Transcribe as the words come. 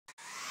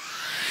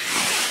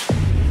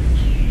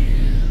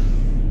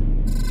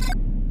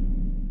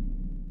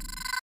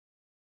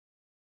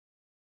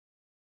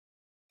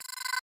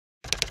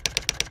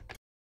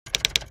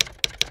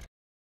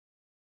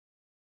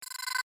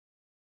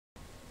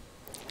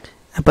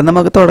അപ്പം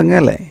നമുക്ക്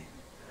തുടങ്ങല്ലേ.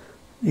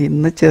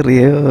 ഇന്ന്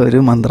ചെറിയൊരു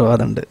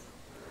മന്ത്രവാദമുണ്ട്.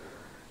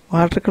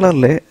 വാട്ടർ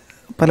കളറിൽ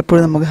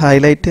പലപ്പോഴും നമുക്ക്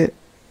ഹൈലൈറ്റ്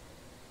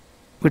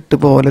വിട്ടു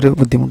പോലൊരു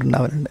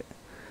ബുദ്ധിമുട്ടുണ്ടാവലുണ്ട്.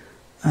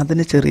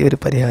 അതിന് ചെറിയൊരു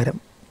പരിഹാരം,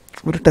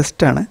 ഒരു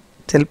ടെസ്റ്റാണ്.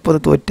 ചിലപ്പോൾ അത്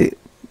തോറ്റ്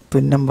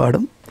തുന്നം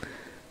പാടും,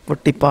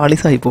 പൊട്ടി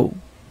പാളിസായി പോവും.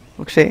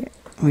 പക്ഷേ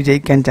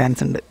വിജയിക്കാൻ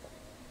ചാൻസ് ഉണ്ട്.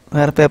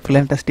 വേറെ പേപ്പറിൽ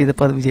ഞാൻ ടെസ്റ്റ്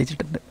ചെയ്തപ്പോൾ അത്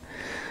വിജയിച്ചിട്ടുണ്ട്.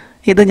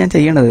 ഇത് ഞാൻ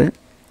ചെയ്യണത്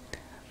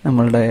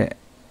നമ്മളുടെ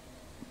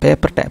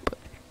paper tap,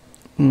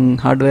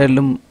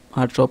 ഹാർഡ്വെയറിലും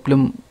hard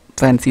ഷോപ്പിലും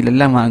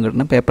ഫാൻസിയിലെല്ലാം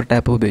വാങ്ങിക്കിട്ടുന്ന paper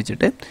tap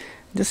ഉപയോഗിച്ചിട്ട്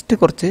ജസ്റ്റ്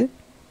കുറച്ച്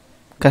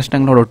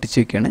കഷ്ണങ്ങളോട് ഒട്ടിച്ച്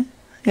വയ്ക്കുകയാണ്.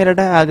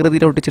 ഇലയുടെ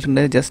ആകൃതിയിൽ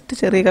ഒട്ടിച്ചിട്ടുണ്ട്. ജസ്റ്റ്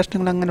ചെറിയ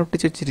കഷ്ണങ്ങൾ അങ്ങനെ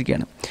ഒട്ടിച്ച്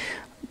വെച്ചിരിക്കുകയാണ്.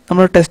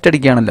 നമ്മൾ ടെസ്റ്റ്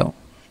അടിക്കുകയാണല്ലോ.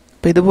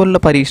 അപ്പോൾ ഇതുപോലുള്ള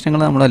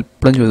പരീക്ഷണങ്ങൾ നമ്മൾ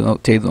എപ്പോഴും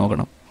ചെയ്തു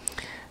നോക്കണം.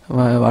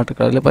 വാട്ടർ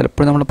കളറിൽ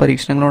പലപ്പോഴും നമ്മൾ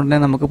പരീക്ഷണങ്ങളോട് തന്നെ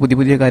നമുക്ക് പുതിയ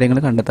പുതിയ കാര്യങ്ങൾ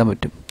കണ്ടെത്താൻ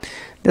പറ്റും.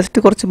 ജസ്റ്റ്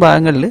കുറച്ച്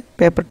ഭാഗങ്ങളിൽ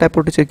പേപ്പർ ടാപ്പ്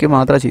ഒട്ടിച്ച് വയ്ക്കുക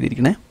മാത്രമാണ്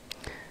ചെയ്തിരിക്കണേ.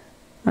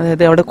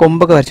 അതായത് അവിടെ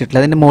കൊമ്പൊക്കെ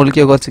വരച്ചിട്ടില്ല, അതിൻ്റെ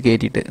മുകളിലേക്ക് കുറച്ച്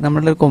കയറ്റിയിട്ട്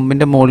നമ്മളുടെ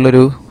കൊമ്പിൻ്റെ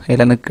മുകളിലൊരു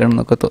ഇല നിൽക്കണം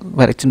എന്നൊക്കെ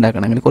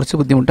വരച്ചുണ്ടാക്കണമെങ്കിൽ കുറച്ച്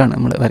ബുദ്ധിമുട്ടാണ്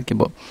നമ്മൾ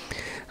വരയ്ക്കുമ്പോൾ.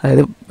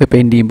 അതായത്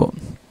പെയിൻറ്റ് ചെയ്യുമ്പോൾ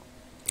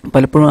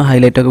പലപ്പോഴും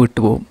ഹൈലൈറ്റൊക്കെ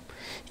വിട്ടുപോകും.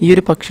 ഈ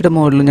ഒരു പക്ഷിയുടെ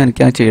മുകളിലും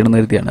എനിക്കത് ചെയ്യണമെന്ന്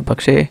കരുതിയാണ്.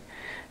 പക്ഷേ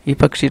ഈ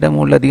പക്ഷിയുടെ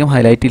മുകളിൽ അധികം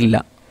ഹൈലൈറ്റ് ഇല്ല.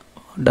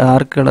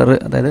 ഡാർക്ക് കളർ,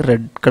 അതായത്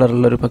റെഡ്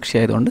കളറുള്ളൊരു പക്ഷി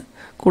ആയതുകൊണ്ട്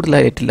കൂടുതൽ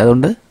ഹൈലൈറ്റ് ഇല്ല.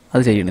 അതുകൊണ്ട്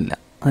അത് ചെയ്യണില്ല.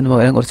 അതിന്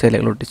പകരം കുറച്ച്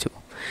ഇലകൾ ഒട്ടിച്ചു.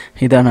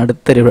 ഇതാണ്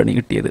അടുത്തൊരു പണി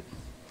കിട്ടിയത്.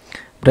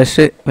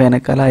 ബ്രഷ്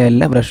വേനൽക്കാലമായ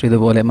എല്ലാ ബ്രഷും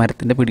ഇതുപോലെ,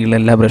 മരത്തിൻ്റെ പിടിയുള്ള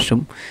എല്ലാ ബ്രഷും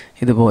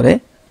ഇതുപോലെ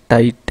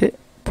ടൈറ്റ്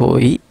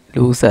പോയി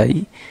ലൂസായി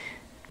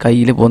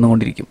കയ്യിൽ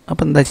പോന്നുകൊണ്ടിരിക്കും.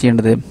 അപ്പോൾ എന്താ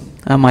ചെയ്യേണ്ടത്?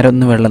 ആ മരം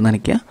ഒന്ന് വെള്ളം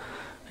നനയ്ക്കുക.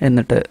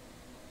 എന്നിട്ട്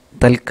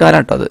തൽക്കാലം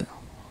കേട്ടോ, അത്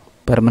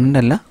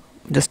പെർമനൻ്റ് അല്ല,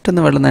 ജസ്റ്റ്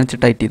ഒന്ന് വെള്ളം നനച്ച്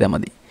ടൈറ്റ് ചെയ്താൽ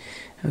മതി.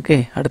 ഓക്കെ,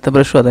 അടുത്ത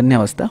ബ്രഷും അതുതന്നെ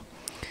അവസ്ഥ.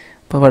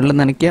 അപ്പോൾ വെള്ളം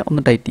നനയ്ക്കുക,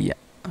 ഒന്ന് ടൈറ്റ്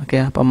ചെയ്യുക. ഓക്കെ,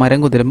 അപ്പോൾ മരം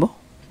കുതിരുമ്പോൾ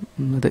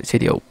അത്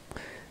ശരിയാവും.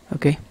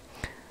 ഓക്കെ,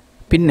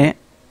 പിന്നെ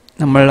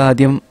നമ്മൾ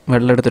ആദ്യം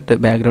വെള്ളം എടുത്തിട്ട്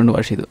ബാക്ക്ഗ്രൗണ്ട്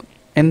വാഷ് ചെയ്തു.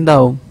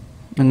 എന്താവും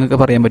നിങ്ങൾക്ക്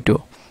പറയാൻ പറ്റുമോ?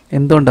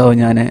 എന്തുകൊണ്ടാവും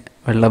ഞാൻ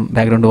വെള്ളം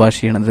ബാക്ക്ഗ്രൗണ്ട് വാഷ്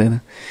ചെയ്യണത്?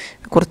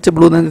 കുറച്ച്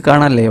ബ്ലൂ നിങ്ങൾക്ക്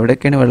കാണാമല്ലേ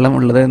എവിടെയൊക്കെയാണ് വെള്ളം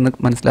ഉള്ളത് എന്ന്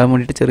മനസ്സിലാകാൻ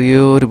വേണ്ടിയിട്ട്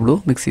ചെറിയൊരു ബ്ലൂ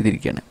മിക്സ്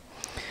ചെയ്തിരിക്കുകയാണ്.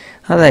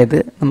 അതായത്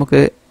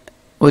നമുക്ക്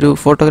ഒരു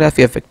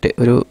ഫോട്ടോഗ്രാഫി എഫക്റ്റ്,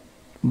 ഒരു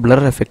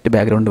ബ്ലർ എഫക്റ്റ്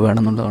ബാക്ക്ഗ്രൗണ്ട്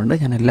വേണമെന്നുള്ളതുകൊണ്ട്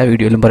ഞാൻ എല്ലാ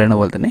വീഡിയോയിലും പറയുന്ന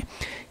പോലെ തന്നെ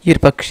ഈ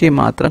ഒരു പക്ഷിയെ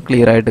മാത്രം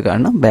ക്ലിയർ ആയിട്ട്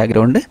കാണണം,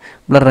 ബാക്ക്ഗ്രൗണ്ട്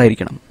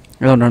ബ്ലറായിരിക്കണം.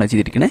 അതുകൊണ്ടാണ്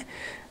ചെയ്തിരിക്കുന്നത്.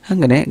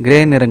 അങ്ങനെ ഗ്രേ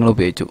നിറങ്ങൾ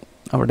ഉപയോഗിച്ചു.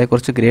 അവിടെ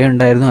കുറച്ച് ഗ്രേ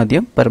ഉണ്ടായിരുന്നു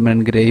ആദ്യം.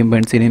 പെർമനൻറ്റ് ഗ്രേയും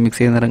പെൻസിനെയും മിക്സ്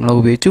ചെയ്ത നിറങ്ങൾ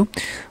ഉപയോഗിച്ചു.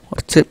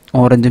 കുറച്ച്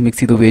ഓറഞ്ചും മിക്സ്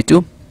ചെയ്ത് ഉപയോഗിച്ചു.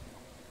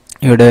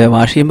 ഇവിടെ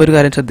വാഷ് ചെയ്യുമ്പോൾ ഒരു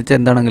കാര്യം ശ്രദ്ധിച്ചാൽ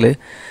എന്താണെങ്കിൽ,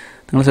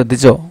 നിങ്ങൾ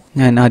ശ്രദ്ധിച്ചോ,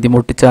 ഞാൻ ആദ്യം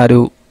ഒട്ടിച്ച ആ ഒരു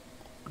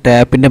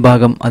ടാപ്പിൻ്റെ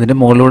ഭാഗം അതിൻ്റെ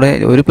മുകളിലൂടെ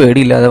ഒരു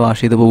പേടിയില്ലാതെ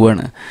വാഷ് ചെയ്ത്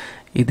പോവുകയാണ്.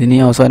 ഇതിനി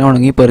അവസാനം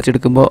ഉണങ്ങി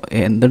പറിച്ചെടുക്കുമ്പോൾ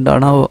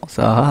എന്തുണ്ടാണാവോ,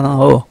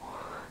 സാഹാനാവോ,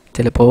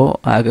 ചിലപ്പോൾ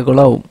ആകെ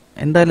കൊള്ളാവും.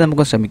 എന്തായാലും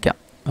നമുക്ക് ശ്രമിക്കാം.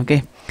 ഓക്കെ,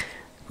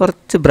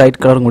 കുറച്ച്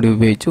ബ്രൈറ്റ് കളറും കൂടി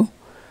ഉപയോഗിച്ചു.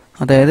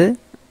 അതായത്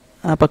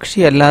ആ പക്ഷി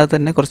അല്ലാതെ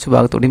തന്നെ കുറച്ച്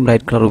ഭാഗത്തോടെയും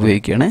ബ്രൈറ്റ് കളർ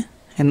ഉപയോഗിക്കുകയാണ്.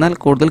 എന്നാൽ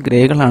കൂടുതൽ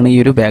ഗ്രേകളാണ് ഈ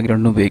ഒരു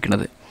ബാക്ക്ഗ്രൗണ്ടിന്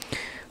ഉപയോഗിക്കുന്നത്.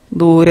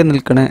 ദൂരെ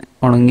നിൽക്കണ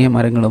ഉണങ്ങിയ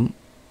മരങ്ങളും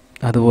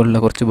അതുപോലുള്ള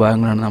കുറച്ച്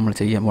ഭാഗങ്ങളാണ് നമ്മൾ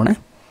ചെയ്യാൻ പോണേ.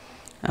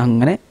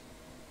 അങ്ങനെ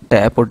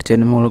ടാപ്പ്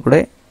ഒട്ടിച്ചതിന് മുകളിൽ കൂടെ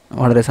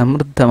വളരെ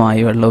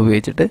സമൃദ്ധമായി വെള്ളം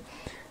ഉപയോഗിച്ചിട്ട്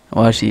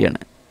വാഷ് ചെയ്യാണ്.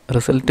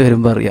 റിസൾട്ട്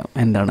വരുമ്പോൾ അറിയാം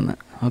എന്താണെന്ന്.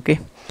 ഓക്കെ,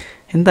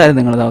 എന്തായാലും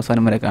നിങ്ങളത്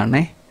അവസാനം വരെ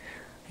കാണണേ.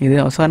 ഇത്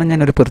അവസാനം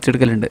ഞാനൊരു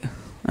പെറിച്ചെടുക്കലുണ്ട്.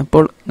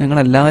 അപ്പോൾ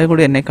നിങ്ങളെല്ലാവരും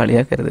കൂടി എന്നെ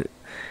കളിയാക്കരുത്,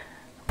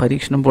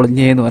 പരീക്ഷണം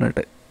പൊളിഞ്ഞേന്ന്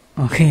പറഞ്ഞിട്ട്.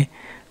 ഓക്കെ,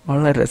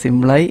 വളരെ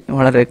സിമ്പിളായി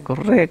വളരെ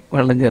കുറേ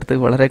വെള്ളം ചേർത്ത്,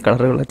 വളരെ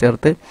കളറുകൾ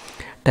ചേർത്ത്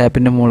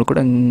ടാപ്പിൻ്റെ മുകളിൽ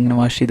കൂടെ ഇങ്ങനെ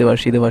വാഷ്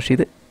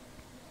ചെയ്ത്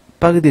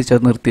പകുതി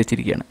ചേർത്ത് നിർത്തി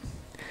വെച്ചിരിക്കുകയാണ്.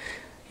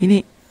 ഇനി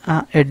ആ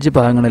എഡ്ജ്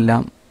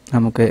ഭാഗങ്ങളെല്ലാം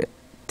നമുക്ക്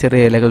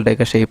ചെറിയ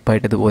ഇലകളുടെയൊക്കെ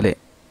ഷേപ്പായിട്ട് ഇതുപോലെ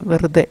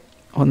വെറുതെ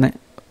ഒന്ന്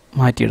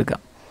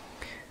മാറ്റിയെടുക്കാം.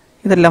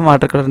 ഇതെല്ലാം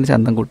വാട്ടർ കളറിൻ്റെ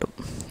ചന്തം കൂട്ടും.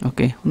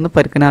 ഓക്കെ, ഒന്ന്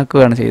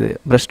പരുക്കനാക്കുകയാണ് ചെയ്തത്.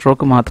 ബ്രഷ്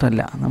സ്ട്രോക്ക്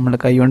മാത്രമല്ല, നമ്മൾ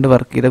കൈകൊണ്ട്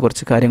വർക്ക് ചെയ്ത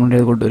കുറച്ച് കാര്യങ്ങൾ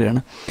കൊണ്ട്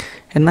കൊണ്ടുവരികയാണ്.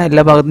 എന്നാൽ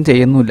എല്ലാ ഭാഗത്തും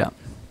ചെയ്യുന്നില്ല.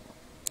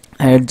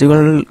 എഡ്ജുകൾ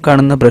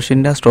കാണുന്ന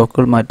ബ്രഷിൻ്റെ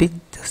സ്ട്രോക്കുകൾ മാറ്റി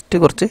ജസ്റ്റ്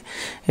കുറച്ച്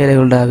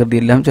ഇലകളുടെ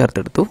ആകൃതിയെല്ലാം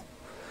ചേർത്തെടുത്തു.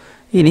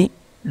 ഇനി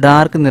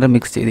ഡാർക്ക് നിറം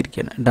മിക്സ്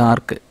ചെയ്തിരിക്കുകയാണ്.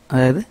 ഡാർക്ക്,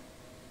 അതായത്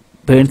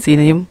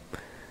ബേൺസീനയും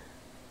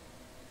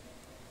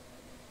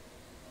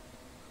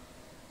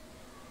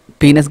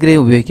പീനസ് ഗ്രേ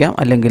ഉപയോഗിക്കാം,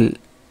 അല്ലെങ്കിൽ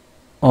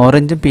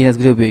ഓറഞ്ചും പീനസ്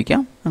ഗ്രേ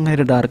ഉപയോഗിക്കാം. അങ്ങനെ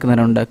ഒരു ഡാർക്ക്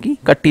നിറം ഉണ്ടാക്കി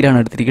കട്ടിയിലാണ്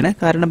എടുത്തിരിക്കുന്നത്.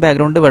 കാരണം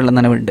ബാക്ക്ഗ്രൗണ്ട് വെള്ളം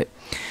നനവുണ്ട്.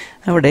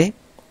 അവിടെ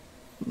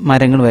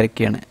മരങ്ങൾ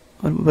വരയ്ക്കുകയാണ്.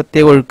 ഒരു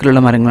പ്രത്യേക ഒഴുക്കിലുള്ള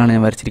മരങ്ങളാണ്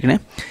ഞാൻ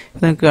വരച്ചിരിക്കുന്നത്.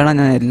 ഇപ്പോൾ നിങ്ങൾക്ക് കാണാം,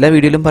 ഞാൻ എല്ലാ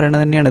വീഡിയോയിലും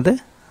പറയുന്നത് തന്നെയാണിത്.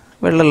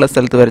 വെള്ളമുള്ള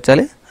സ്ഥലത്ത് വരച്ചാൽ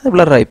അത്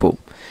ബ്ലറായി പോകും.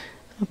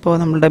 അപ്പോൾ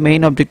നമ്മളുടെ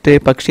മെയിൻ ഒബ്ജക്റ്റ്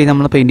പക്ഷി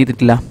നമ്മൾ പെയിൻറ്റ്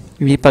ചെയ്തിട്ടില്ല.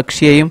 ഈ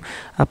പക്ഷിയെയും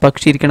ആ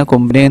പക്ഷി ഇരിക്കുന്ന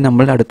കൊമ്പിനെയും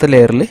നമ്മൾ അടുത്ത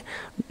ലെയറിൽ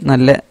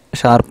നല്ല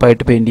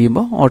ഷാർപ്പായിട്ട് പെയിൻറ്റ്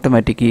ചെയ്യുമ്പോൾ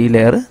ഓട്ടോമാറ്റിക് ഈ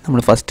ലെയർ നമ്മൾ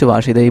ഫസ്റ്റ്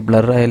വാഷ് ചെയ്ത ഈ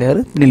ബ്ലറായ ലെയർ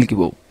പിന്നിലേക്ക്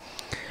പോകും.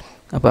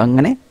 അപ്പോൾ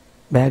അങ്ങനെ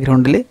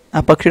ബാക്ക്ഗ്രൗണ്ടിൽ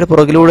ആ പക്ഷിയുടെ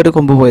പുറകിലൂടെ ഒരു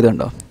കൊമ്പ്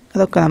പോയതുണ്ടോ,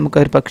 അതൊക്കെ നമുക്ക്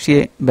ഒരു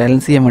പക്ഷിയെ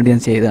ബാലൻസ് ചെയ്യാൻ വേണ്ടി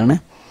ഞാൻ ചെയ്തതാണ്.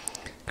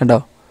 കണ്ടോ,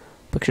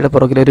 പക്ഷിയുടെ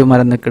പുറകിലൊരു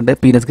മരം നിൽക്കുന്നുണ്ട്.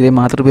 പീനസ് ഗ്രേ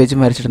മാത്രം ഉപയോഗിച്ചും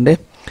വരച്ചിട്ടുണ്ട്.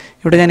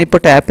 ഇവിടെ ഞാനിപ്പോൾ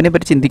ടാപ്പിനെ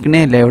പറ്റി ചിന്തിക്കണേ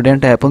ഇല്ല,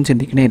 എവിടെയാണ് ടാപ്പൊന്നും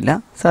ചിന്തിക്കണേ ഇല്ല.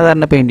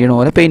 സാധാരണ പെയിൻറ്റ് ചെയ്യണ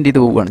പോലെ പെയിൻറ്റ്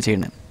ചെയ്ത് പോവുകയാണ്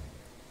ചെയ്യുന്നത്.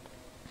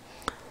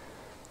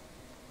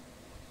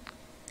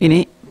 ഇനി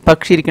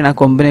പക്ഷി ഇരിക്കുന്ന ആ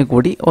കൊമ്പിനെ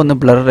കൂടി ഒന്ന്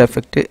ബ്ലർ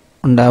എഫക്റ്റ്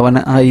ഉണ്ടാവാൻ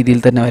ആ രീതിയിൽ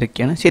തന്നെ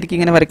വരയ്ക്കുകയാണ്. ശരിക്കും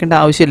ഇങ്ങനെ വരയ്ക്കേണ്ട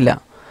ആവശ്യമില്ല.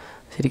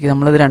 ശരിക്കും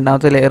നമ്മളത്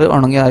രണ്ടാമത്തെ ലെയർ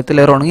ഉണങ്ങി, ആദ്യത്തെ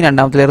ലെയർ ഉണങ്ങി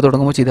രണ്ടാമത്തെ ലെയർ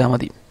തുടങ്ങുമ്പോൾ ചെയ്താൽ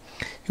മതി.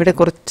 ഇവിടെ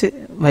കുറച്ച്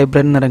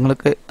വൈബ്രൻറ്റ്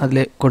നിറങ്ങളൊക്കെ അതിൽ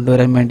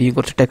കൊണ്ടുവരാൻ വേണ്ടിയും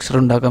കുറച്ച് ടെക്സ്ചർ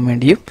ഉണ്ടാക്കാൻ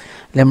വേണ്ടിയും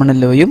ലെമൺ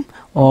യെല്ലോയും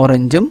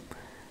ഓറഞ്ചും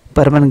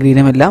പെർമനന്റ്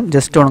ഗ്രീനും എല്ലാം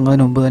ജസ്റ്റ്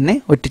ഉണങ്ങുന്നതിന് മുമ്പ് തന്നെ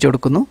ഒറ്റിച്ചു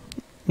കൊടുക്കുന്നു.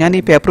 ഞാൻ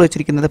ഈ പേപ്പർ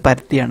വെച്ചിരിക്കുന്നത്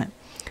പരത്തിയാണ്,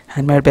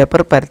 ഹാൻഡ് മെയ്ഡ്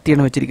പേപ്പർ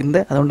പരത്തിയാണ് വെച്ചിരിക്കുന്നത്.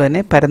 അതുകൊണ്ട്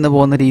തന്നെ പരന്നു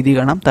പോകുന്ന രീതി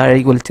കാണാം,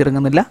 താഴേക്ക്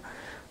വലിച്ചിറങ്ങുന്നില്ല.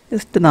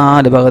 ജസ്റ്റ്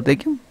 4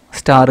 ഭാഗത്തേക്കും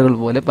സ്റ്റാറുകൾ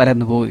പോലെ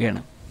പരന്നു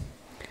പോവുകയാണ്.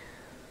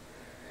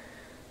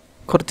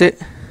 കുറച്ച്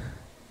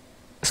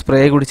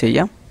സ്പ്രേ കൂടി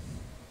ചെയ്യാം.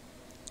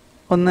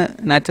 ഒന്ന്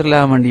നാച്ചുറൽ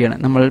ആവാൻ വേണ്ടിയാണ്,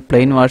 നമ്മൾ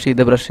പ്ലെയിൻ വാഷ്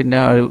ചെയ്ത ബ്രഷിൻ്റെ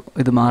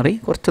ഇത് മാറി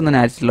കുറച്ചൊന്ന്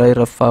നാച്ചുറലായി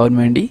റഫ് ആവാൻ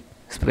വേണ്ടി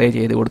സ്പ്രേ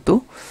ചെയ്ത് കൊടുത്തു.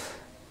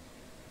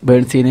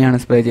 ബേൺസീനെയാണ്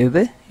സ്പ്രേ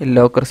ചെയ്തത്,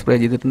 യെല്ലോ ഓക്കർ സ്പ്രേ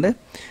ചെയ്തിട്ടുണ്ട്,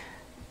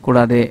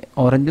 കൂടാതെ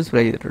ഓറഞ്ചും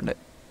സ്പ്രേ ചെയ്തിട്ടുണ്ട്.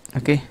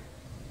 ഓക്കെ,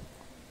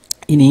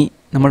 ഇനി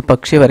നമ്മൾ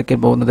പക്ഷിയെ വരയ്ക്കാൻ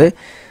പോകുന്നത്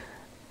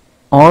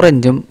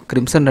ഓറഞ്ചും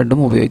ക്രിംസൺ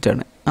റെഡും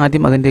ഉപയോഗിച്ചാണ്.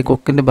 ആദ്യം അതിൻ്റെ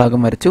കൊക്കിൻ്റെ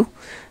ഭാഗം വരച്ചു.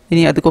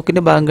 ഇനി അത്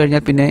കൊക്കിൻ്റെ ഭാഗം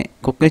കഴിഞ്ഞാൽ പിന്നെ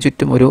കൊക്കിന്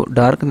ചുറ്റും ഒരു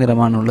ഡാർക്ക്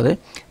നിറമാണുള്ളത്.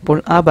 അപ്പോൾ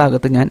ആ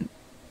ഭാഗത്ത് ഞാൻ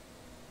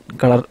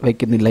കളർ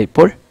വയ്ക്കുന്നില്ല.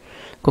 ഇപ്പോൾ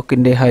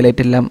കൊക്കിൻ്റെ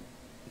ഹൈലൈറ്റ് എല്ലാം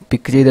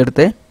പിക്ക്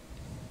ചെയ്തെടുത്ത്,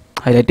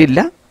 ഹൈലൈറ്റ് ഇല്ല,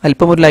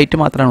 അല്പം ഒരു ലൈറ്റ്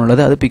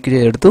മാത്രമാണുള്ളത്, അത് പിക്ക്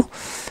ചെയ്തെടുത്തു.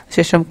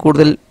 ശേഷം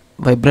കൂടുതൽ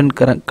വൈബ്രൻറ്റ്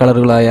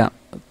കളറുകളായ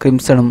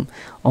ക്രിംസണും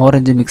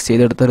ഓറഞ്ചും മിക്സ്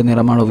ചെയ്തെടുത്ത ഒരു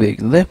നിറമാണ്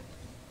ഉപയോഗിക്കുന്നത്.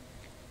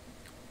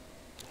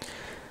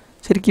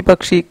 ശരിക്കും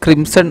പക്ഷി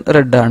ക്രിംസൺ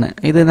റെഡാണ്.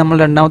 ഇത് നമ്മൾ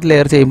രണ്ടാമത്തെ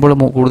ലെയർ ചെയ്യുമ്പോൾ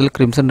കൂടുതൽ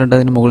ക്രിംസൺ റെഡ്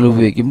അതിന് മുകളിൽ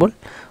ഉപയോഗിക്കുമ്പോൾ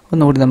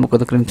ഒന്നുകൂടി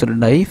നമുക്കത് ക്രിംസൺ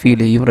റെഡായി ഫീൽ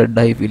ചെയ്യും,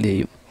 റെഡായി ഫീൽ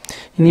ചെയ്യും.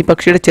 ഇനി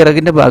പക്ഷിയുടെ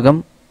ചിറകിൻ്റെ ഭാഗം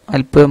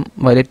അല്പം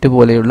വയലറ്റ്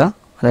പോലെയുള്ള,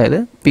 അതായത്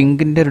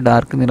പിങ്കിൻ്റെ ഒരു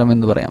ഡാർക്ക് നിറം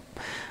എന്ന് പറയാം.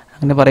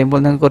 അങ്ങനെ പറയുമ്പോൾ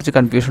നിങ്ങൾക്ക് കുറച്ച്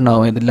കൺഫ്യൂഷൻ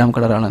ആവും ഇതെല്ലാം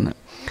കളറാണെന്ന്.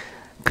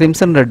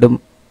 ക്രിംസൺ റെഡും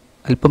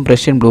അല്പം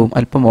പ്രഷ്യൻ ബ്ലൂവും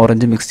അല്പം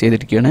ഓറഞ്ചും മിക്സ്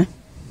ചെയ്തിരിക്കുകയാണ്.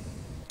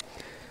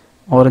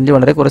 ഓറഞ്ച്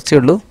വളരെ കുറച്ചേ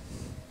ഉള്ളൂ.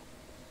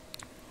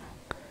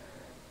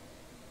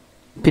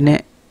 പിന്നെ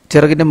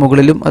ചിറകിൻ്റെ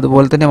മുകളിലും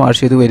അതുപോലെ തന്നെ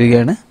വാഷ് ചെയ്ത്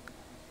വരികയാണ്.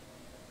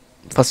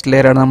 ഫസ്റ്റ്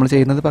ലെയറാണ് നമ്മൾ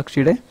ചെയ്യുന്നത്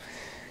പക്ഷിയുടെ.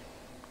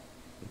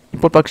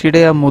 ഇപ്പോൾ പക്ഷിയുടെ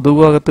ആ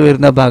മുതുകുഭാഗത്ത്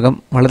വരുന്ന ഭാഗം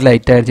വളരെ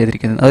ലൈറ്റായാണ്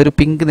ചെയ്തിരിക്കുന്നത്. അതൊരു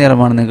പിങ്ക്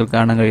നിറമാണ് നിങ്ങൾക്ക്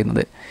കാണാൻ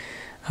കഴിയുന്നത്.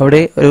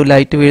 അവിടെ ഒരു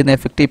ലൈറ്റ് വീഴുന്ന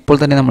എഫക്റ്റ് ഇപ്പോൾ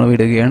തന്നെ നമ്മൾ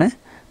വിടുകയാണ്.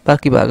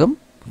 ബാക്കി ഭാഗം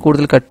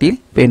കൂടുതൽ കട്ടിയിൽ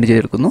പെയിൻറ്റ്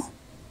ചെയ്തെടുക്കുന്നു.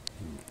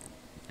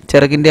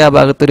 ചിറകിൻ്റെ ആ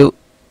ഭാഗത്തൊരു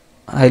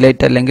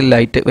ഹൈലൈറ്റ് അല്ലെങ്കിൽ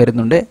ലൈറ്റ്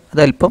വരുന്നുണ്ട്,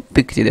 അതല്പം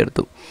പിക്ക്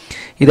ചെയ്തെടുത്തു.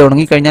 ഇത്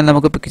ഉണങ്ങിക്കഴിഞ്ഞാൽ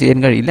നമുക്ക് പിക്ക് ചെയ്യാൻ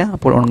കഴിയില്ല,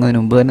 അപ്പോൾ ഉണങ്ങുന്നതിന്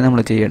മുമ്പ് തന്നെ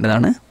നമ്മൾ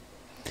ചെയ്യേണ്ടതാണ്.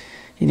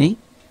 ഇനി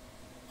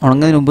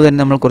ഉണങ്ങുന്നതിന് മുമ്പ് തന്നെ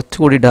നമ്മൾ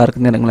കുറച്ചുകൂടി ഡാർക്ക്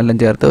നിറങ്ങളെല്ലാം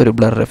ചേർത്ത് ഒരു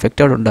ബ്ലർ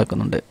എഫക്റ്റ് അവിടെ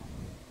ഉണ്ടാക്കുന്നുണ്ട്.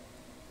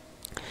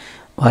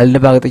 വാലിൻ്റെ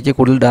ഭാഗത്തേക്ക്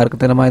കൂടുതൽ ഡാർക്ക്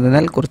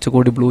നിറമായതിനാൽ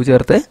കുറച്ചുകൂടി ബ്ലൂ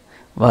ചേർത്ത്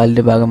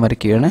വാലിൻ്റെ ഭാഗം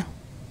വരയ്ക്കുകയാണ്.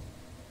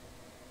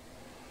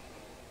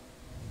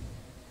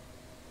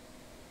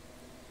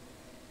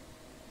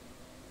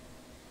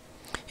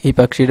 ഈ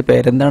പക്ഷിയുടെ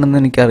പേരെന്താണെന്ന്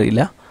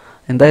എനിക്കറിയില്ല.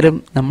 എന്തായാലും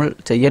നമ്മൾ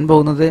ചെയ്യാൻ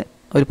പോകുന്നത്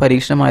ഒരു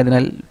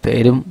പരീക്ഷണമായതിനാൽ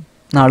പേരും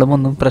നാളും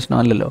ഒന്നും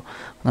പ്രശ്നമല്ലല്ലോ.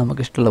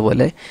 നമുക്കിഷ്ടമുള്ള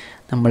പോലെ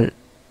നമ്മൾ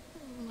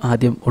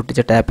ആദ്യം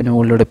ഒട്ടിച്ച ടാപ്പിന്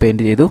മുകളിലൂടെ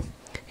പെയിൻറ്റ് ചെയ്തു.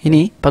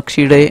 ഇനി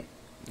പക്ഷിയുടെ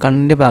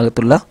കണ്ണിൻ്റെ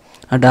ഭാഗത്തുള്ള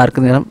ആ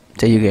ഡാർക്ക് നിറം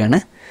ചെയ്യുകയാണ്.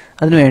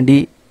 അതിനുവേണ്ടി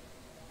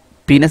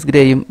പീനസ്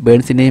ഗ്രേയും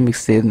ബേൺസിൻ്റെയും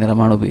മിക്സ് ചെയ്ത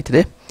നിറമാണ്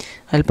ഉപയോഗിച്ചത്.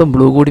 അല്പം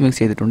ബ്ലൂ കൂടി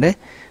മിക്സ് ചെയ്തിട്ടുണ്ട്.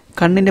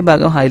 കണ്ണിൻ്റെ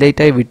ഭാഗം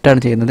ഹൈലൈറ്റായി വിട്ടാണ്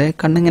ചെയ്യുന്നത്.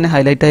 കണ്ണിങ്ങനെ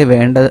ഹൈലൈറ്റായി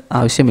വേണ്ട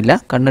ആവശ്യമില്ല,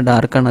 കണ്ണ്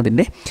ഡാർക്കാണ്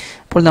അതിൻ്റെ.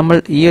 അപ്പോൾ നമ്മൾ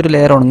ഈ ഒരു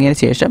ലെയർ ഉണങ്ങിയതിന്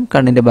ശേഷം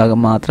കണ്ണിൻ്റെ ഭാഗം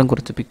മാത്രം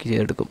കുറച്ച് പിക്ക്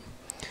ചെയ്തെടുക്കും.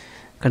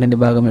 കണ്ണിൻ്റെ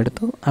ഭാഗം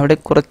എടുത്തു, അവിടെ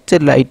കുറച്ച്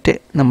ലൈറ്റ്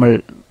നമ്മൾ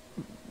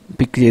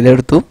പിക്ക്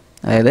ചെയ്തെടുത്തു.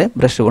 അതായത്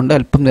ബ്രഷ് കൊണ്ട്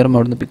അല്പം നിറം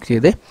അവിടെ നിന്ന് പിക്ക്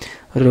ചെയ്ത്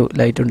ഒരു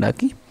ലൈറ്റ്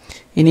ഉണ്ടാക്കി.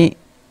 ഇനി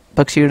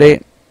പക്ഷിയുടെ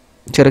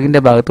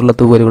ചിറകിൻ്റെ ഭാഗത്തുള്ള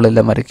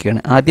തൂവലുകളെല്ലാം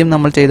വരയ്ക്കുകയാണ്. ആദ്യം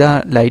നമ്മൾ ചെയ്ത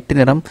ലൈറ്റ്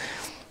നിറം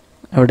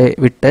അവിടെ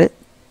വിട്ട്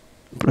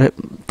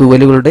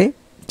തൂവലുകളുടെ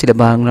ചില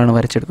ഭാഗങ്ങളാണ്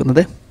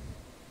വരച്ചെടുക്കുന്നത്.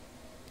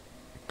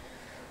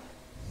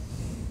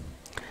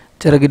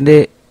 ചിറകിൻ്റെ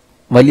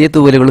വലിയ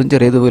തൂവലുകളും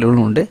ചെറിയ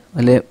തൂവലുകളും ഉണ്ട്.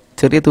 അതിൽ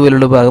ചെറിയ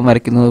തൂവലുള്ള ഭാഗം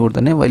വരയ്ക്കുന്നത് കൊണ്ട്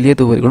തന്നെ വലിയ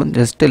തൂവലുകളും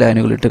ജസ്റ്റ്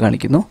ലൈനുകളിട്ട്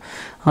കാണിക്കുന്നു.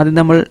 ആദ്യം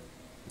നമ്മൾ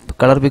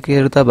കളർ പിക്ക്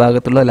ചെയ്തെടുത്ത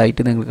ഭാഗത്തുള്ള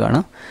ലൈറ്റ് നിങ്ങൾക്ക്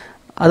കാണാം.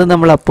 അത്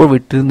നമ്മൾ അപ്പോൾ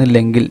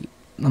വിട്ടിരുന്നില്ലെങ്കിൽ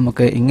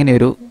നമുക്ക്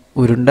ഇങ്ങനെയൊരു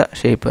ഉരുണ്ട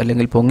ഷേപ്പ്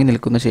അല്ലെങ്കിൽ പൊങ്ങി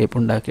നിൽക്കുന്ന ഷേപ്പ്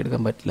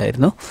ഉണ്ടാക്കിയെടുക്കാൻ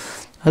പറ്റില്ലായിരുന്നു.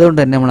 അതുകൊണ്ട്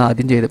തന്നെ നമ്മൾ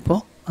ആദ്യം ചെയ്തപ്പോൾ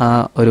ആ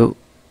ഒരു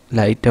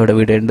ലൈറ്റ് അവിടെ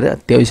വിടേണ്ടത്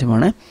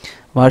അത്യാവശ്യമാണ്.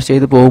 വാഷ്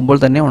ചെയ്ത് പോകുമ്പോൾ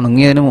തന്നെ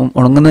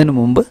ഉണങ്ങുന്നതിന്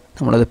മുമ്പ്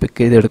നമ്മളത് പിക്ക്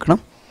ചെയ്തെടുക്കണം.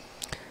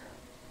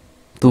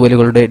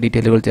 തൂവലുകളുടെ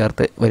ഡീറ്റെയിലുകൾ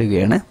ചേർത്ത്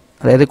വരികയാണ്.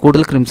 അതായത്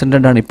കൂടുതൽ ക്രിംസൺ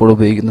റെഡാണ് ഇപ്പോൾ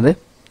ഉപയോഗിക്കുന്നത്.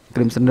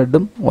 ക്രിംസൺ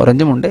റെഡും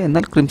ഓറഞ്ചും ഉണ്ട്,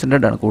 എന്നാൽ ക്രിംസൺ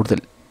റെഡാണ്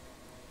കൂടുതൽ.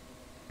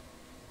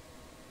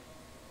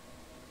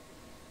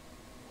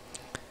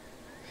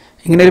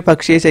 ഇങ്ങനെ ഒരു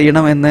പക്ഷിയെ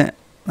ചെയ്യണമെന്ന്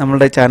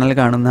നമ്മളുടെ ചാനൽ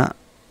കാണുന്ന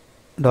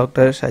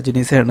ഡോക്ടർ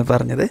ഷജുനീസയാണ്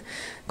പറഞ്ഞത്.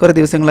 കുറേ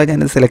ദിവസങ്ങളായി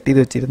ഞാനത് സെലക്ട്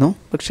ചെയ്ത് വെച്ചിരുന്നു.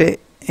 പക്ഷേ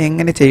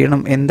എങ്ങനെ ചെയ്യണം,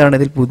 എന്താണ്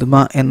ഇതിൽ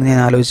പുതുമ എന്ന് ഞാൻ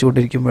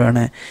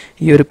ആലോചിച്ചുകൊണ്ടിരിക്കുമ്പോഴാണ്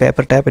ഈ ഒരു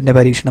പേപ്പർ ടാപ്പിൻ്റെ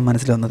പരീക്ഷണം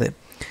മനസ്സിൽ വന്നത്.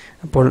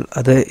 അപ്പോൾ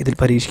അത് ഇതിൽ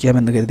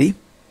പരീക്ഷിക്കാമെന്ന് കരുതി.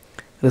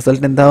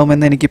 റിസൾട്ട്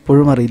എന്താവുമെന്ന്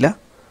എനിക്കിപ്പോഴും അറിയില്ല.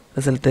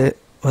 റിസൾട്ട്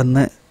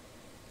വന്ന്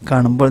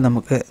കാണുമ്പോൾ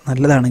നമുക്ക്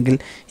നല്ലതാണെങ്കിൽ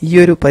ഈ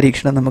ഒരു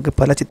പരീക്ഷണം നമുക്ക്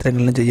പല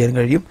ചിത്രങ്ങളിലും ചെയ്യാൻ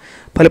കഴിയും.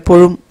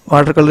 പലപ്പോഴും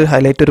വാട്ടർ കളർ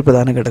ഹൈലൈറ്റ് ഒരു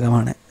പ്രധാന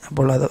ഘടകമാണ്.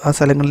 അപ്പോൾ അത് ആ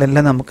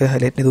സ്ഥലങ്ങളിലെല്ലാം നമുക്ക്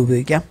ഹൈലൈറ്റ് ഇത്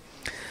ഉപയോഗിക്കാം.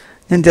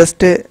 ഞാൻ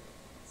ജസ്റ്റ്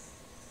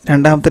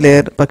രണ്ടാമത്തെ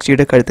ലെയർ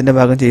പക്ഷിയുടെ കഴുത്തിൻ്റെ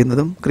ഭാഗം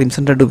ചെയ്യുന്നതും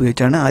ക്രിംസൺ റെഡ്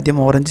ഉപയോഗിച്ചാണ്. ആദ്യം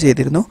ഓറഞ്ച്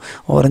ചെയ്തിരുന്നു.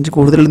 ഓറഞ്ച്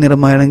കൂടുതലുള്ള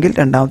നിറമാണെങ്കിൽ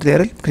രണ്ടാമത്തെ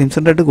ലെയറിൽ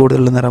ക്രിംസൺ റെഡ്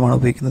കൂടുതലുള്ള നിറമാണ്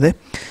ഉപയോഗിക്കുന്നത്.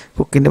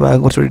 കൊക്കിൻ്റെ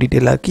ഭാഗം കുറച്ചുകൂടി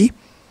ഡീറ്റെയിൽ ആക്കി.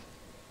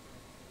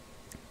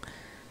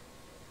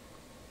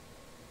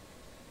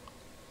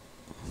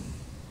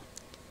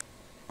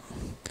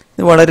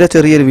 ഇത് വളരെ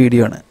ചെറിയൊരു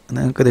വീഡിയോ ആണ്,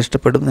 നിങ്ങൾക്കത്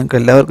ഇഷ്ടപ്പെടും, നിങ്ങൾക്ക്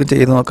എല്ലാവർക്കും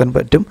ചെയ്ത് നോക്കാൻ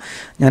പറ്റും.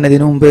 ഞാൻ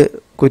ഇതിനു മുമ്പ്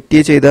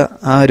കൊറ്റിയെ ചെയ്ത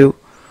ആ ഒരു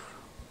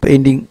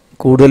പെയിൻറ്റിങ്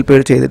കൂടുതൽ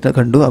പേർ ചെയ്തിട്ട്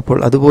കണ്ടു. അപ്പോൾ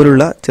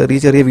അതുപോലുള്ള ചെറിയ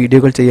ചെറിയ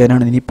വീഡിയോകൾ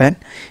ചെയ്യാനാണ് ഇനി പ്ലാൻ.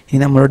 ഇനി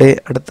നമ്മളുടെ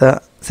അടുത്ത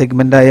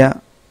സെഗ്മെൻ്റായ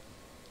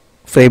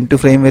ഫ്രെയിം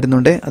ടു ഫ്രെയിം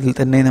വരുന്നുണ്ട്. അതിൽ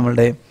തന്നെ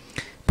നമ്മളുടെ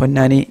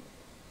പൊന്നാനി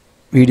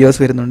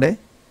വീഡിയോസ് വരുന്നുണ്ട്,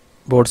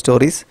 ബോർഡ്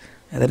സ്റ്റോറീസ്.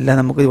 അതെല്ലാം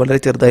നമുക്ക്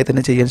വളരെ ചെറുതായി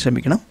തന്നെ ചെയ്യാൻ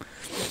ശ്രമിക്കണം.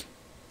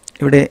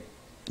 ഇവിടെ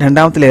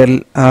രണ്ടാമത്തെ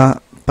ലെയറിൽ ആ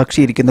പക്ഷി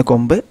ഇരിക്കുന്ന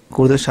കൊമ്പ്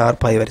കൂടുതൽ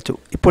ഷാർപ്പായി വരച്ചു.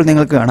 ഇപ്പോൾ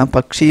നിങ്ങൾക്ക് കാണാം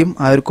പക്ഷിയും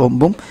ആ ഒരു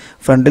കൊമ്പും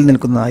ഫ്രണ്ടിൽ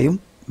നിൽക്കുന്നതായും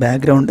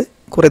ബാക്ക്ഗ്രൗണ്ട്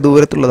കുറേ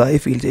ദൂരത്തുള്ളതായി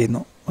ഫീൽ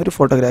ചെയ്യുന്നു. ഒരു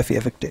ഫോട്ടോഗ്രാഫി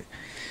എഫക്റ്റ്.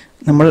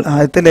 നമ്മൾ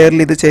ആദ്യത്തെ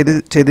ലെയറിൽ ഇത്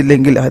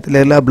ചെയ്തില്ലെങ്കിൽ, ആദ്യത്തെ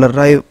ലെയറിൽ ആ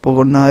ബ്ലറായി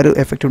പോകുന്ന ആ ഒരു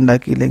എഫക്റ്റ്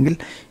ഉണ്ടാക്കിയില്ലെങ്കിൽ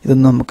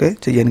ഇതൊന്നും നമുക്ക്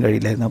ചെയ്യാൻ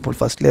കഴിയില്ലായിരുന്നു. അപ്പോൾ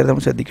ഫസ്റ്റ് ലെയർ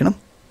നമ്മൾ ശ്രദ്ധിക്കണം.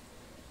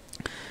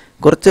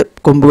 കുറച്ച്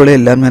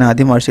കൊമ്പുകളെല്ലാം ഞാൻ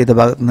ആദ്യം വാഷ് ചെയ്ത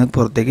ഭാഗത്ത് നിന്ന്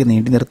പുറത്തേക്ക്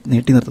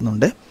നീട്ടി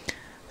നിർത്തുന്നുണ്ട്.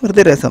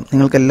 വെറുതെ രസം,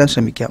 നിങ്ങൾക്കെല്ലാം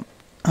ശ്രമിക്കാം.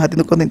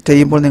 ആദ്യം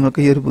ചെയ്യുമ്പോൾ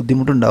നിങ്ങൾക്ക് ഈ ഒരു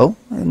ബുദ്ധിമുട്ടുണ്ടാവും,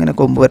 ഇങ്ങനെ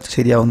കൊമ്പ് വരച്ച്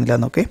ശരിയാവുന്നില്ല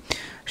എന്നൊക്കെ.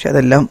 പക്ഷെ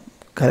അതെല്ലാം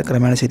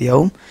കാലക്രമേണ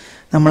ശരിയാവും.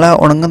 നമ്മൾ ആ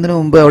ഉണങ്ങുന്നതിന്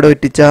മുമ്പ് അവിടെ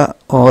വെട്ടിച്ച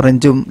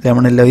ഓറഞ്ചും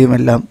ലെമൺ യെല്ലോയും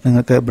എല്ലാം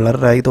നിങ്ങൾക്ക്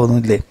ബ്ലറായി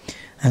തോന്നുന്നില്ലേ?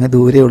 അങ്ങ്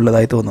ദൂരെ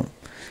ഉള്ളതായി തോന്നും.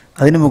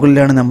 അതിന്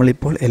മുകളിലാണ്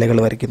നമ്മളിപ്പോൾ ഇലകൾ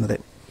വരയ്ക്കുന്നത്.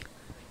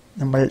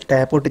 നമ്മൾ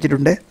ടാപ്പ്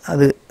ഒട്ടിച്ചിട്ടുണ്ട്,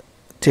 അത്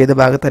ചെയ്ത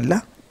ഭാഗത്തല്ല,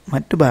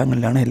 മറ്റു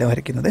ഭാഗങ്ങളിലാണ് ഇല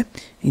വരയ്ക്കുന്നത്.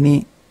 ഇനി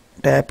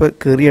ടാപ്പ്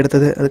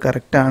കീറിയെടുത്തത് അത്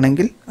കറക്റ്റ്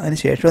ആണെങ്കിൽ അതിന്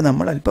ശേഷം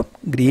നമ്മൾ അല്പം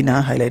ഗ്രീൻ ആ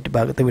ഹൈലൈറ്റ്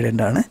ഭാഗത്ത്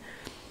വിടേണ്ടതാണ്.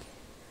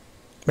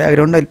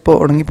 ബാക്ക്ഗ്രൗണ്ട് അല്പം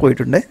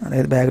ഉണങ്ങിപ്പോയിട്ടുണ്ട്,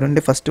 അതായത്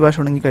ബാക്ക്ഗ്രൗണ്ടിൻ്റെ ഫസ്റ്റ് വാഷ്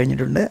ഉണങ്ങി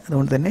കഴിഞ്ഞിട്ടുണ്ട്.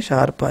 അതുകൊണ്ട് തന്നെ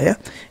ഷാർപ്പായ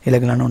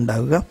ഇലകളാണ്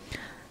ഉണ്ടാവുക.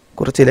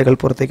 കുറച്ച് ഇലകൾ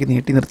പുറത്തേക്ക്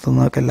നീട്ടി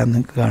നിർത്തുന്നതൊക്കെ എല്ലാം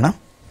നിങ്ങൾക്ക് കാണാം.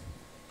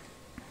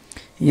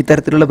 ഈ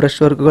തരത്തിലുള്ള ബ്രഷ്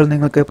വർക്കുകൾ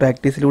നിങ്ങൾക്ക്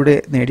പ്രാക്ടീസിലൂടെ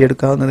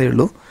നേടിയെടുക്കാവുന്നതേ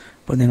ഉള്ളൂ.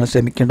 അപ്പോൾ നിങ്ങൾ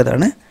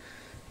ശ്രമിക്കേണ്ടതാണ്.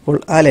 അപ്പോൾ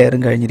ആ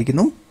ലെയറും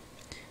കഴിഞ്ഞിരിക്കുന്നു.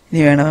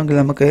 ഇനി വേണമെങ്കിൽ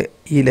നമുക്ക്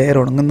ഈ ലെയർ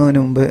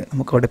ഉണങ്ങുന്നതിന് മുമ്പ്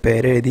നമുക്കവിടെ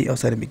പേരെഴുതി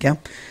അവസാനിപ്പിക്കാം.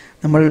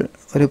 നമ്മൾ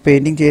ഒരു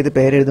പെയിൻറ്റിങ് ചെയ്ത്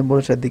പേരെഴുതുമ്പോൾ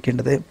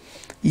ശ്രദ്ധിക്കേണ്ടത്,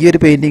 ഈ ഒരു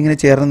പെയിൻറ്റിങ്ങിന്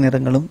ചേർന്ന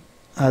നിറങ്ങളും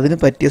അതിന്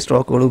പറ്റിയ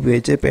സ്ട്രോക്കുകളും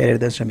ഉപയോഗിച്ച്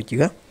പേരെഴുതാൻ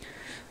ശ്രമിക്കുക.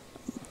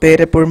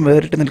 പേരെപ്പോഴും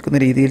വേറിട്ട് നിൽക്കുന്ന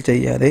രീതിയിൽ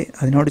ചെയ്യാതെ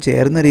അതിനോട്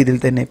ചേർന്ന രീതിയിൽ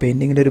തന്നെ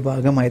പെയിൻറ്റിങ്ങിൻ്റെ ഒരു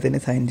ഭാഗമായി തന്നെ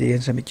സൈൻ ചെയ്യാൻ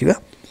ശ്രമിക്കുക.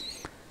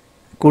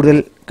 കൂടുതൽ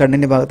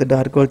കണ്ണിൻ്റെ ഭാഗത്ത്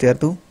ഡാർക്കുകൾ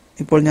ചേർത്തു.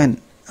 ഇപ്പോൾ ഞാൻ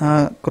ആ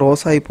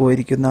ക്രോസായി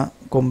പോയിരിക്കുന്ന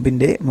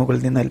കൊമ്പിൻ്റെ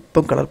മുകളിൽ നിന്ന്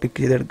അല്പം കളർ പിക്ക്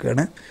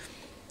ചെയ്തെടുക്കുകയാണ്.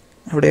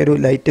 അവിടെ ഒരു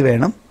ലൈറ്റ്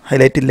വേണം,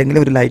 ഹൈലൈറ്റ് ഇല്ലെങ്കിൽ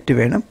ഒരു ലൈറ്റ്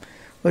വേണം.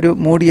 ഒരു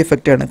മൂഡി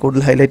എഫക്റ്റാണ്,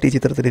 കൂടുതൽ ഹൈലൈറ്റ് ഈ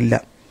ചിത്രത്തിലില്ല.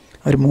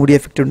 ഒരു മൂഡി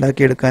എഫക്റ്റ്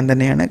ഉണ്ടാക്കിയെടുക്കാൻ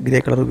തന്നെയാണ് ഗ്രേ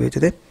കളർ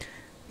ഉപയോഗിച്ചത്.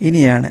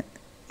 ഇനിയാണ്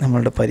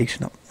നമ്മളുടെ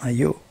പരീക്ഷണം.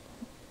 അയ്യോ,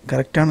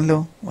 കറക്റ്റാണല്ലോ,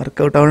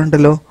 വർക്കൗട്ട്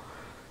ആവുന്നുണ്ടല്ലോ.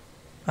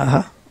 ആഹാ,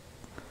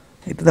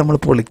 ഇത് നമ്മൾ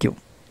പൊളിക്കും.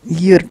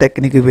 ഈ ഒരു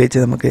ടെക്നിക്ക് ഉപയോഗിച്ച്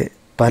നമുക്ക്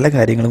പല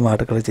കാര്യങ്ങളും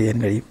വാട്ടർ കളർ ചെയ്യാൻ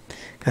കഴിയും.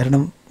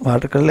 കാരണം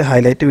വാട്ടർ കളറിൽ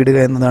ഹൈലൈറ്റ് വിടുക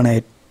എന്നതാണ്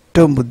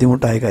ഏറ്റവും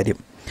ബുദ്ധിമുട്ടായ കാര്യം.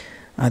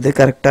 അത്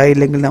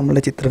കറക്റ്റായില്ലെങ്കിൽ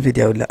നമ്മളുടെ ചിത്രം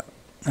ശരിയാവില്ല.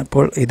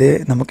 അപ്പോൾ ഇത്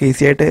നമുക്ക്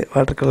ഈസിയായിട്ട്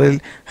വാട്ടർ കളറിൽ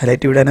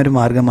ഹൈലൈറ്റ് വിടാനൊരു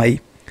മാർഗമായി.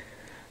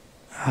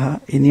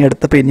 ഇനി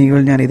അടുത്ത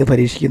പെയിൻറ്റിങ്ങുകൾ ഞാൻ ഇത്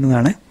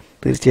പരീക്ഷിക്കുന്നതാണ്.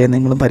 തീർച്ചയായും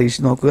നിങ്ങളും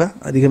പരീക്ഷിച്ച് നോക്കുക.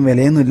 അധികം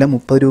വിലയൊന്നുമില്ല,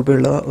 30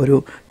 രൂപയുള്ള ഒരു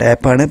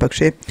ടാപ്പാണ്.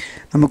 പക്ഷേ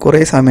നമുക്ക്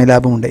കുറേ സമയ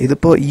ലാഭമുണ്ട്.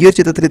 ഇതിപ്പോൾ ഈ ഒരു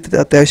ചിത്രത്തിൽ ഇത്ര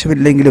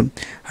അത്യാവശ്യമില്ലെങ്കിലും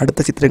അടുത്ത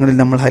ചിത്രങ്ങളിൽ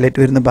നമ്മൾ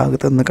ഹൈലൈറ്റ് വരുന്ന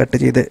ഭാഗത്ത് നിന്ന് കട്ട്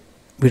ചെയ്ത്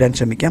വിടാൻ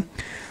ശ്രമിക്കാം.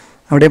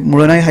 അവിടെ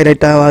മുഴുവനായി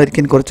ഹൈലൈറ്റ്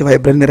ആവാതിരിക്കാൻ കുറച്ച്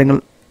വൈബ്രൻറ്റ് നിറങ്ങൾ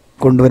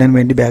കൊണ്ടുവരാൻ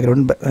വേണ്ടി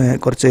ബാക്ക്ഗ്രൗണ്ട്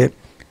കുറച്ച്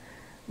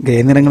ഗ്രേ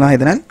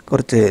നിറങ്ങളായതിനാൽ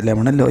കുറച്ച്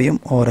ലെമൺ യെല്ലോയും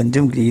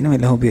ഓറഞ്ചും ഗ്രീനും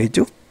എല്ലാം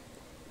ഉപയോഗിച്ചു.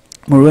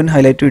 മുഴുവൻ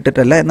ഹൈലൈറ്റ്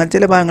വിട്ടിട്ടല്ല, എന്നാൽ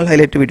ചില ഭാഗങ്ങൾ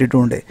ഹൈലൈറ്റ്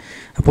വിട്ടിട്ടുമുണ്ട്.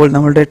 അപ്പോൾ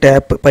നമ്മളുടെ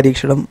ടാപ്പ്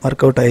പരീക്ഷണം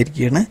വർക്കൗട്ട്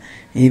ആയിരിക്കുകയാണ്.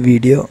 ഈ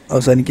വീഡിയോ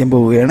അവസാനിക്കാൻ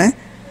പോവുകയാണ്.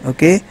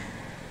 ഓക്കെ,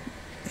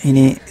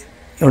 ഇനി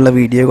ഉള്ള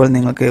വീഡിയോകൾ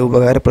നിങ്ങൾക്ക്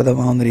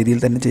ഉപകാരപ്രദമാവുന്ന രീതിയിൽ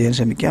തന്നെ ചെയ്യാൻ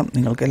ശ്രമിക്കാം.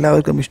 നിങ്ങൾക്ക്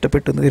എല്ലാവർക്കും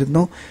ഇഷ്ടപ്പെട്ടു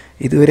വരുന്നു.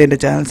 ഇതുവരെ എൻ്റെ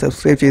ചാനൽ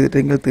സബ്സ്ക്രൈബ്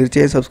ചെയ്തിട്ടെങ്കിൽ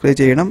തീർച്ചയായും സബ്സ്ക്രൈബ്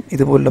ചെയ്യണം.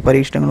 ഇതുപോലുള്ള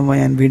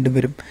പരീക്ഷണങ്ങളുമായി ഞാൻ വീണ്ടും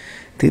വരും.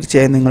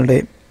 തീർച്ചയായും നിങ്ങളുടെ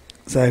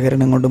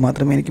സഹകരണം കൊണ്ട്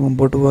മാത്രമേ എനിക്ക്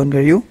മുമ്പോട്ട് പോകാൻ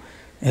കഴിയൂ.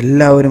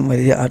 എല്ലാവരും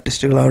വലിയ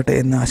ആർട്ടിസ്റ്റുകളാവട്ടെ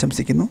എന്ന്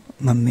ആശംസിക്കുന്നു.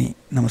 നന്ദി,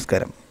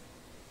 നമസ്കാരം.